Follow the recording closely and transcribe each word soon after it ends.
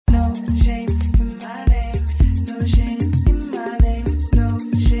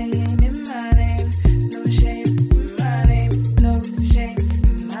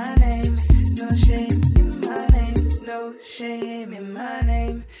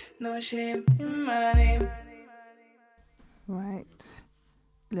Right,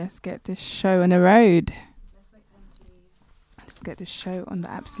 let's get this show on the road. Let's get this show on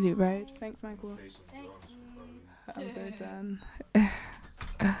the absolute road. Thanks, Michael. Thank you. I'm so done.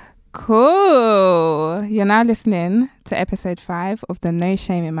 Cool. You're now listening to episode 5 of the No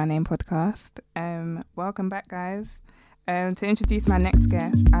Shame in My Name podcast. Welcome back, guys. To introduce my next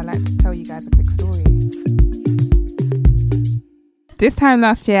guest, I'd like to tell you guys a quick story. This time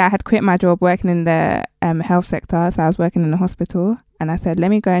last year, I had quit my job working in the health sector, so I was working in a hospital, and I said, let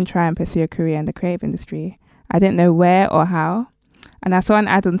me go and try and pursue a career in the creative industry. I didn't know where or how, and I saw an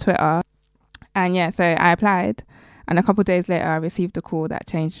ad on Twitter, and yeah, so I applied, and a couple of days later, I received a call that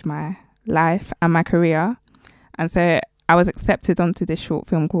changed my life and my career, and so I was accepted onto this short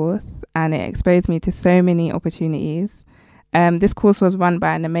film course, and it exposed me to so many opportunities. This course was run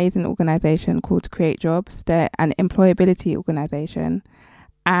by an amazing organisation called Create Jobs. They're an employability organisation.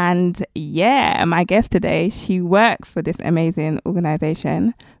 And yeah, my guest today, she works for this amazing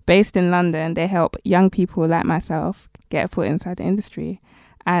organisation. Based in London, they help young people like myself get a foot inside the industry.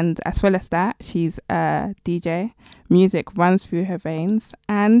 And as well as that, she's a DJ. Music runs through her veins.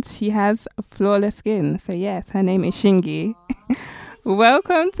 And she has flawless skin. So yes, her name is Shingy.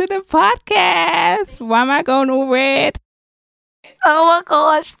 Welcome to the podcast. Why am I going all red? Oh my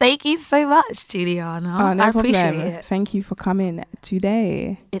gosh, thank you so much, Juliana. Oh, no I appreciate problem. it. Thank you for coming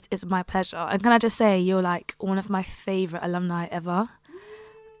today. It's my pleasure. And can I just say, you're like one of my favourite alumni ever.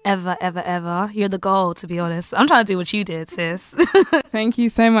 Ever. You're the goal, to be honest. I'm trying to do what you did, sis. Thank you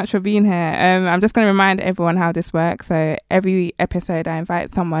so much for being here. I'm just going to remind everyone how this works. So every episode I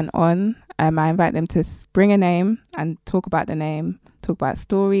invite someone on. I invite them to bring a name and talk about the name, talk about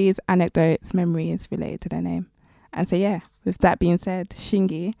stories, anecdotes, memories related to their name. And so, yeah, with that being said,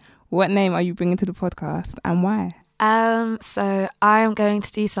 Shingy, what name are you bringing to the podcast and why? So I am going to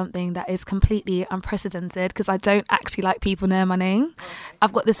do something that is completely unprecedented because I don't actually like people knowing my name.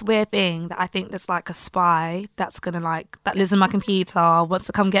 I've got this weird thing that I think there's like a spy that's going to that lives in my computer, wants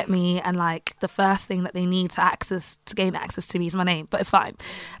to come get me, and like the first thing that they need to gain access to me is my name, but it's fine.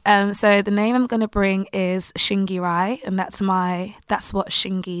 So the name I'm going to bring is Shingy Rai, and that's what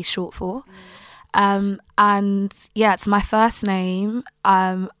Shingy is short for. And yeah, it's my first name.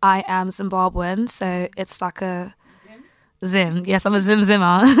 I am Zimbabwean, so it's like a Zim. Yes, I'm a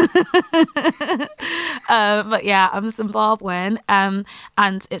Zimmer. But yeah, I'm Zimbabwean.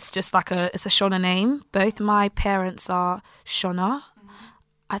 And it's just it's a Shona name. Both my parents are Shona.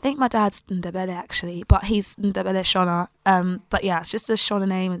 I think my dad's Ndebele actually, but he's Ndebele Shona. But yeah, it's just a Shona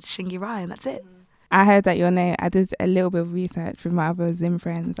name. It's Shingy Rai, and that's it. I heard that your name, I did a little bit of research with my other Zim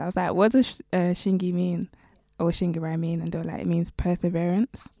friends. I was like, what does Shingy mean? Or Shingy Rai mean? And they were like, it means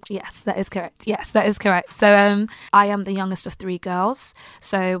perseverance. Yes, that is correct. So I am the youngest of 3 girls.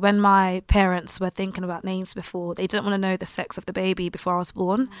 So when my parents were thinking about names before, they didn't want to know the sex of the baby before I was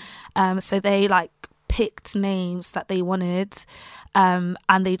born. So they picked names that they wanted, and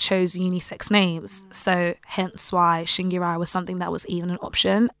they chose unisex names. So hence why Shingy Rai was something that was even an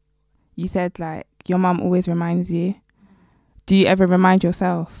option. You said your mum always reminds you. Do you ever remind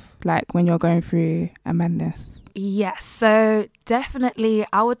yourself when you're going through a madness? Yes, so definitely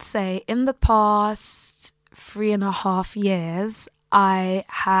I would say in the past 3.5 years I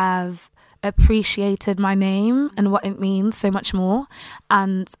have appreciated my name and what it means so much more.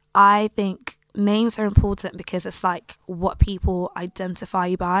 And I think names are important because it's what people identify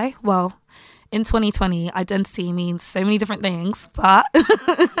you by. Well, in 2020, identity means so many different things, but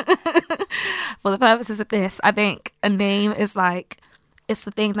for the purposes of this, I think a name is it's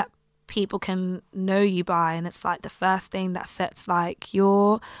the thing that people can know you by, and it's the first thing that sets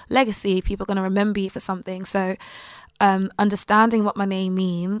your legacy. People are going to remember you for something. So understanding what my name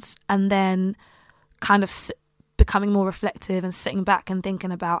means, and then kind of becoming more reflective and sitting back and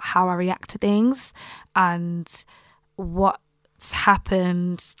thinking about how I react to things and what's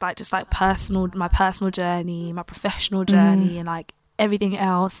happened, my personal journey, my professional journey, and everything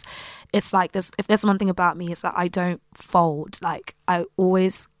else. It's if there's one thing about me, it's that I don't fold. I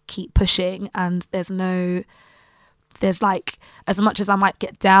always keep pushing, and there's as much as I might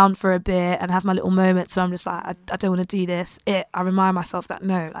get down for a bit and have my little moments where I'm just I don't want to do this, I remind myself that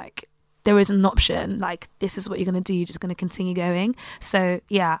no, there is an option. This is what you're going to do. You're just going to continue going. So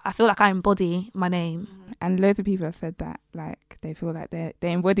yeah, I feel I embody my name. And loads of people have said that, they feel they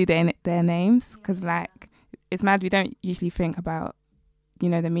embody their names, because it's mad. We don't usually think about you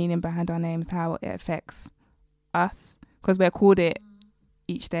know, the meaning behind our names, how it affects us, because we're called it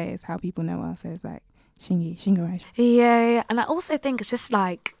each day, is how people know us. So it's like Shingirai. Yeah, and I also think it's just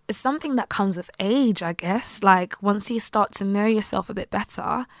like, it's something that comes with age, I guess. Like once you start to know yourself a bit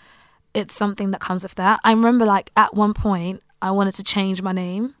better, it's something that comes with that. I remember like at one point I wanted to change my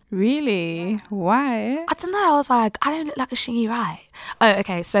name. Really? Why? I don't know. I was like, I don't look like a Shingirai. Oh,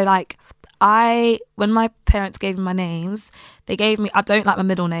 okay. So like, when my parents gave me my names, they gave me, I don't like my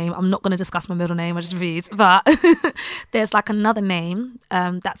middle name. I'm not going to discuss my middle name. I just refuse. But there's like another name,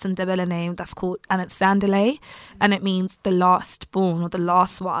 that's a Ndebele name that's called, and it's Sandile, and it means the last born or the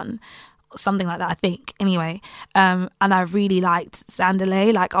last one. Something like that, I think. Anyway, and I really liked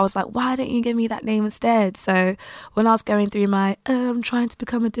Sandile. Like I was like, why don't you give me that name instead? So when I was going through my, I'm trying to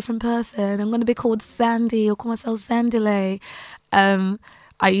become a different person, I'm going to be called Sandy or call myself Sandile.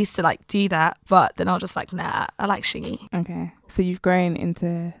 I used to like do that, but then I was just like, nah, I like Shingy. Okay, so you've grown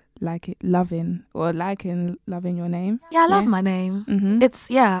into loving your name. Yeah, I love my name.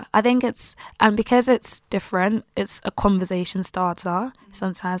 Mm-hmm. I think it's, and because it's different, it's a conversation starter.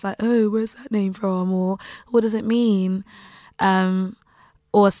 Sometimes like, oh, where's that name from? Or what does it mean?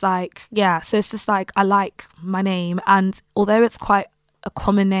 Or it's like, yeah, so it's just like, I like my name. And although it's quite a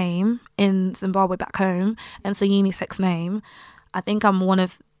common name in Zimbabwe back home, and it's a unisex name, I think I'm one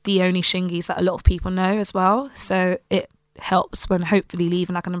of the only Shingis that a lot of people know as well. So it helps when hopefully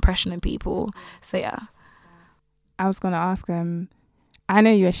leaving like an impression in people. So yeah. I was going to ask, I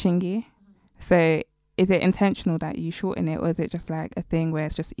know you're Shingi, so is it intentional that you shorten it, or is it just like a thing where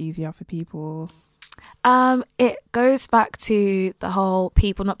it's just easier for people? It goes back to the whole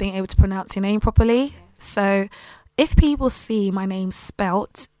people not being able to pronounce your name properly. So if people see my name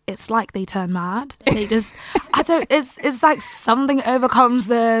spelt, it's like they turn mad. They just, it's like something overcomes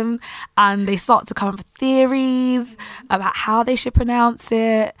them and they start to come up with theories about how they should pronounce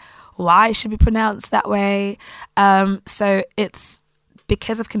it, why it should be pronounced that way. So it's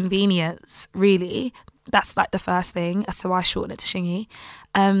because of convenience, really. That's like the first thing as to why I shorten it to Shingy.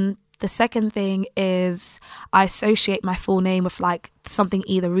 The second thing is I associate my full name with like something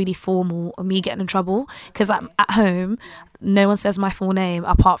either really formal or me getting in trouble, because I'm at home, no one says my full name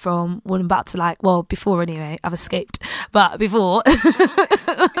apart from when I'm about to like, well, before anyway, I've escaped, but before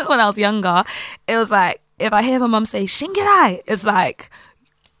when I was younger, it was like if I hear my mum say Shingirai, it's like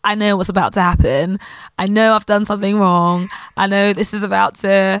I know what's about to happen. I know I've done something wrong. I know this is about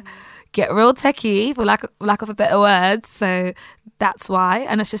to get real techie, for lack of a better word. So that's why.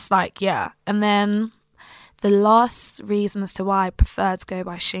 And it's just like, yeah. And then the last reason as to why I prefer to go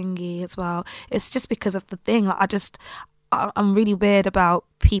by Shingy as well, it's just because of the thing. Like I'm really weird about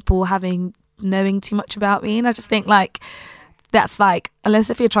people knowing too much about me. And I just think like, that's like, unless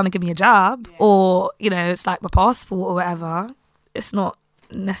if you're trying to give me a job or, you know, it's like my passport or whatever, it's not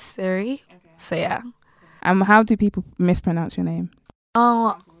necessary. Okay. So yeah. How do people mispronounce your name?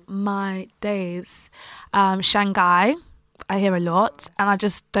 Oh my days. Shanghai, I hear a lot and I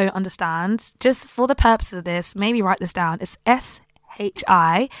just don't understand. Just for the purpose of this, maybe write this down. It's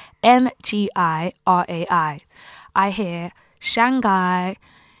Shingirai. I hear Shanghai,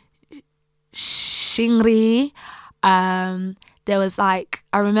 Shingri. There was like,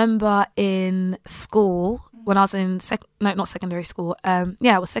 I remember in school when I was in not secondary school.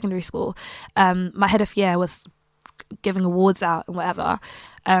 It was secondary school. My head of year was giving awards out and whatever,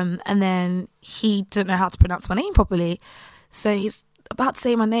 and then he didn't know how to pronounce my name properly, so he's about to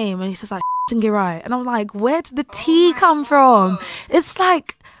say my name and he's just like Shingirai, and I'm like, where did the T come from? It's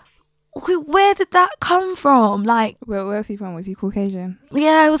like, where did that come from? Like, where was he from? Was he Caucasian?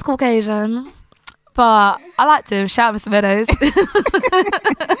 Yeah, he was Caucasian, but I liked him. Shout out Mr. Meadows.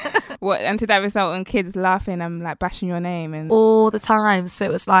 What, and did that result in kids laughing and like bashing your name and all the time? So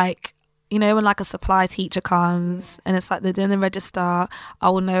it was like, you know, when like a supply teacher comes and it's like they're doing the register, I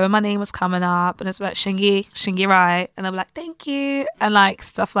will know when my name was coming up and it's like Shingirai, and they'll be like, thank you, and like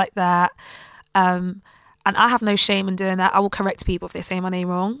stuff like that. And I have no shame in doing that. I will correct people if they say my name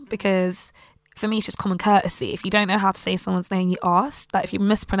wrong, because for me it's just common courtesy. If you don't know how to say someone's name, you ask. Like if you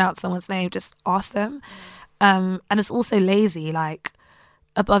mispronounce someone's name, just ask them. And it's also lazy, like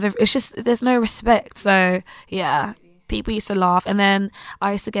it's just, there's no respect. So yeah, people used to laugh, and then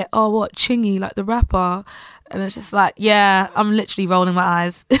I used to get, oh, what, Chingy, like the rapper, and it's just like, yeah, I'm literally rolling my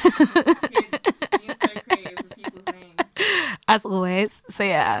eyes. You're so creative with people's names. As always. So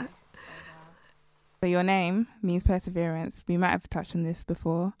yeah. So your name means perseverance. We might have touched on this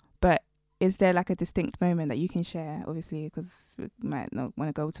before, but is there like a distinct moment that you can share, obviously, because we might not want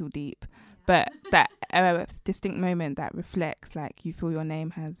to go too deep, but that distinct moment that reflects like you feel your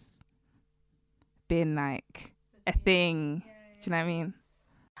name has been like a thing? Do you know what I mean?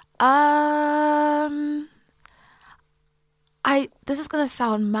 This is gonna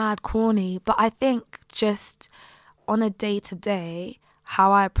sound mad corny, but I think just on a day to day,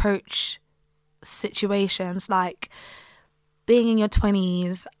 how I approach situations, like being in your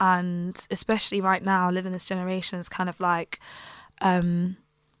 20s, and especially right now, living this generation, is kind of like,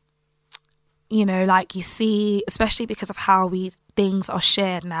 you know, like you see, especially because of how things are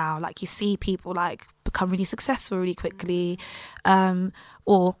shared now, like you see people like become really successful really quickly,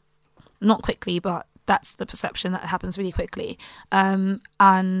 or not quickly, but that's the perception that it happens really quickly.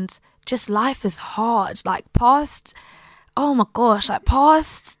 And just life is hard. Like past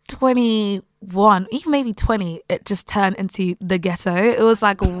 21, even maybe 20, it just turned into the ghetto. It was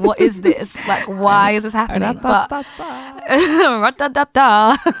like, what is this? Like, why is this happening? But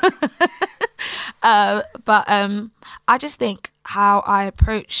I just think how I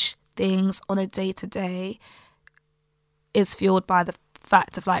approach things on a day to day is fueled by the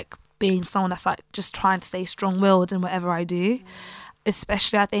fact of like being someone that's like just trying to stay strong-willed in whatever I do,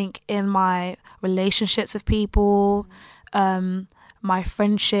 especially I think in my relationships with people, my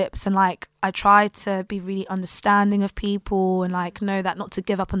friendships, and like I try to be really understanding of people and like know that not to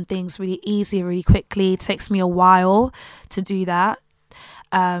give up on things really easy, really quickly. It takes me a while to do that,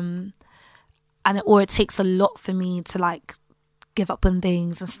 or it takes a lot for me to like give up on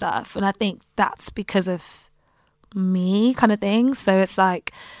things and stuff, and I think that's because of me, kind of thing. So it's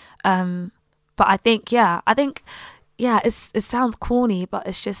like, but I think it sounds corny, but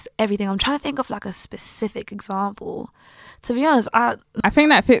it's just everything. I'm trying to think of like a specific example. To be honest, I think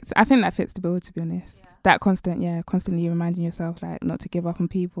that fits the bill, to be honest. That constantly reminding yourself like not to give up on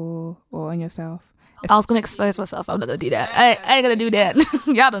people or on yourself. I was gonna expose myself. I'm not gonna do that. I ain't gonna do that.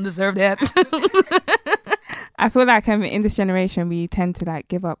 Y'all don't deserve that. I feel like in this generation we tend to like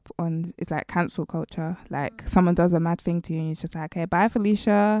give up on, it's like cancel culture. Like someone does a mad thing to you and you're just like, okay, bye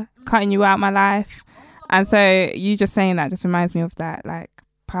Felicia, cutting you out my life. And so you just saying that just reminds me of that, like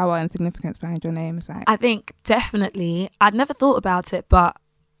power and significance behind your name. It's like, I think definitely, I'd never thought about it, but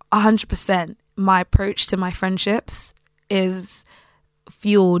 100% my approach to my friendships is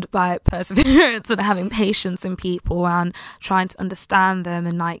fueled by perseverance and having patience in people and trying to understand them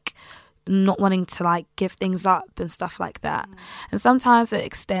and like not wanting to like give things up and stuff like that. And sometimes it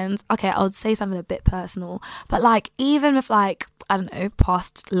extends, okay, I would say something a bit personal, but like even with like, I don't know,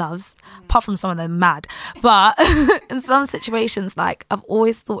 past loves, apart from some of them mad, but in some situations, like I've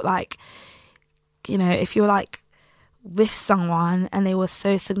always thought like, you know, if you're like with someone and they were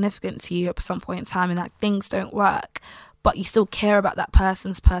so significant to you at some point in time and like things don't work, but you still care about that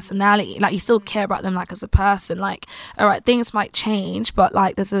person's personality, like you still care about them like as a person, like all right, things might change, but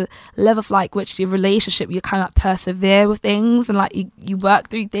like there's a level of like which your relationship, you kind of like persevere with things and like you work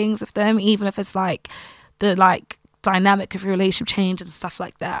through things with them, even if it's like the like dynamic of your relationship changes and stuff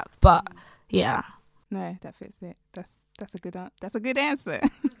like that. But yeah, no, that fits it. That's a good answer.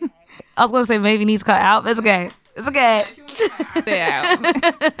 I was gonna say maybe needs to cut out, but it's okay. Yeah.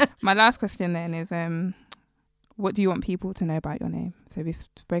 My last question then is what do you want people to know about your name? So we've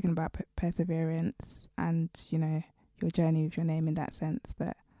spoken about perseverance and, you know, your journey with your name in that sense.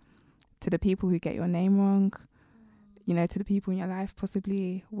 But to the people who get your name wrong, you know, to the people in your life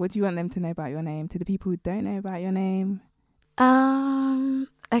possibly, what do you want them to know about your name? To the people who don't know about your name?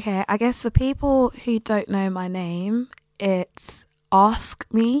 Okay, I guess for people who don't know my name, it's ask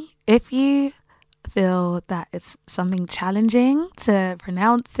me. If you feel that it's something challenging to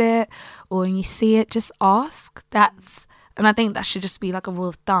pronounce it or when you see it, just ask. And I think that should just be like a rule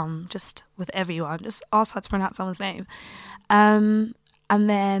of thumb just with everyone, just ask how to pronounce someone's name. And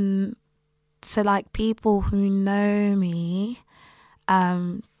then to like people who know me,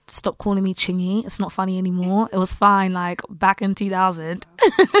 stop calling me Chingy. It's not funny anymore. It was fine like back in 2000.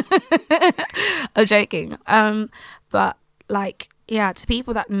 I'm joking. But like, yeah, to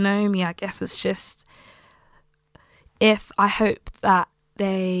people that know me, I guess it's just, I hope that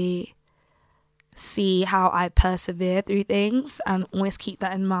they see how I persevere through things and always keep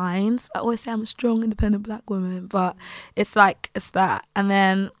that in mind. I always say I'm a strong, independent black woman, but it's that.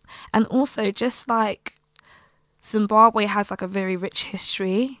 And also just like Zimbabwe has like a very rich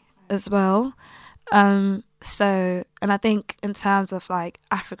history as well. So, and I think in terms of like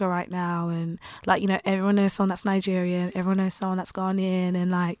Africa right now and like, you know, everyone knows someone that's Nigerian, everyone knows someone that's Ghanaian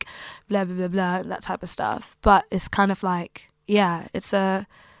and like blah, blah, blah, blah, and that type of stuff. But it's kind of like, yeah, it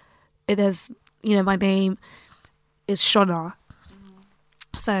is, you know, my name is Shona.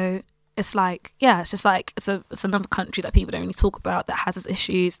 So it's like, yeah, it's just like, it's another country that people don't really talk about that has its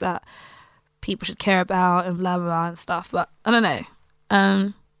issues that people should care about and blah, blah, blah and stuff. But I don't know.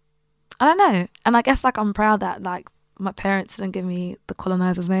 And I guess like I'm proud that like my parents didn't give me the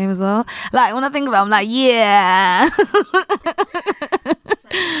colonizer's name as well. Like, when I think about it, I'm like, yeah.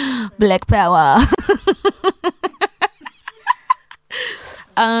 Black power.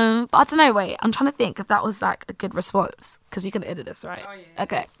 But I don't know, wait, I'm trying to think if that was like a good response, because you can edit this, right? Oh, yeah.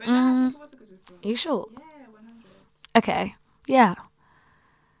 Okay. But no, I think it was a good response. Are you sure? Yeah, 100. Okay. Yeah.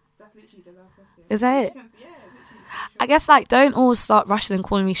 That's literally the last question. Is that it? Yeah, literally. I guess, like, don't all start rushing and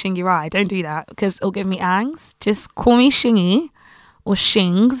calling me Shingy Rai. Don't do that, because it'll give me angst. Just call me Shingy or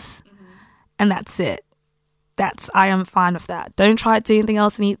Shings, and that's it. I am fine with that. Don't try to do anything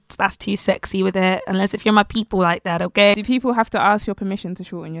else that's too sexy with it, unless if you're my people like that, okay? Do people have to ask your permission to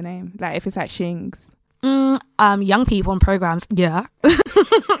shorten your name? Like, if it's like Shings? Young people on programs, yeah.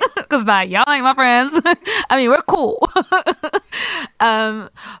 Because, like, y'all ain't my friends. I mean, we're cool.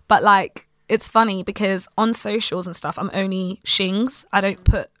 But, like, it's funny because on socials and stuff, I'm only Shings. I don't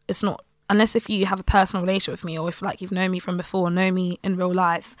put, it's not, unless if you have a personal relationship with me, or if, like, you've known me from before, know me in real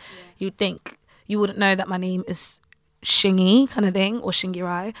life, you'd think, you wouldn't know that my name is Shingy kind of thing, or Shingy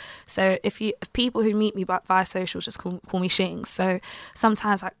Rai. So if people who meet me via socials just call me Shings. So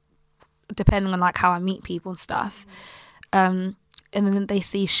sometimes, like, depending on like how I meet people and stuff, and then they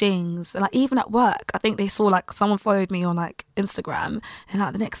see Shings, and like even at work, I think they saw like someone followed me on like Instagram, and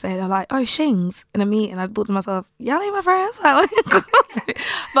like the next day they're like, oh, Shings, in a meeting. I thought to myself, y'all ain't my friends.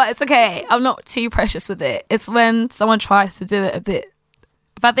 But it's okay, I'm not too precious with it. It's when someone tries to do it a bit,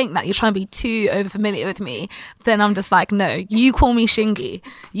 if I think that you're trying to be too over familiar with me, then I'm just like, no, you call me Shingy.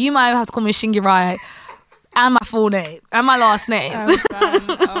 You might have to call me Shingy Rai, and my full name, and my last name. Oh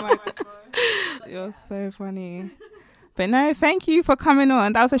my God. You're so funny. But no, thank you for coming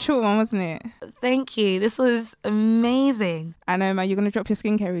on. That was a short one, wasn't it? Thank you. This was amazing. I know, man. You're going to drop your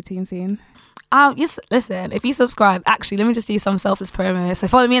skincare routine soon. Listen, if you subscribe, actually, let me just do some selfless promo. So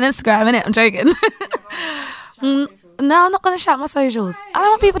follow me on Instagram, innit? I'm joking. No, I'm not going to shout my socials. I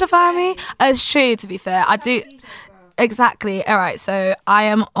don't want people to find me. It's true, to be fair. I do. Exactly. All right. So I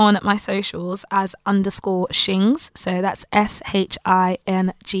am on my socials as _Shings. So that's SHINGZ.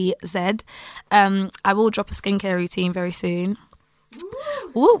 I will drop a skincare routine very soon.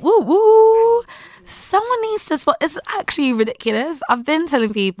 Woo, woo, woo. Someone needs to sponsor. It's actually ridiculous. I've been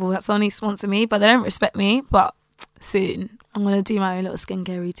telling people that someone needs to sponsor me, but they don't respect me. But soon, I'm going to do my own little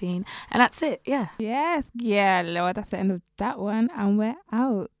skincare routine. And that's it. Yeah. Yes. Yeah, Lord. That's the end of that one. And we're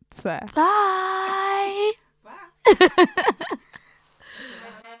out. Bye.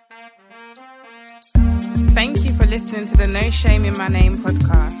 Thank you for listening to the No Shame in My Name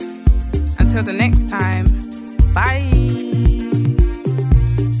podcast. Until the next time, bye.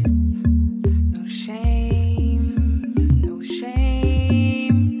 No shame, no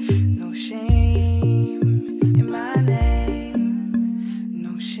shame, no shame in my name.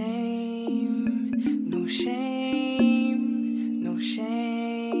 No shame, no shame, no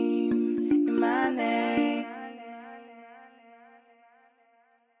shame in my name.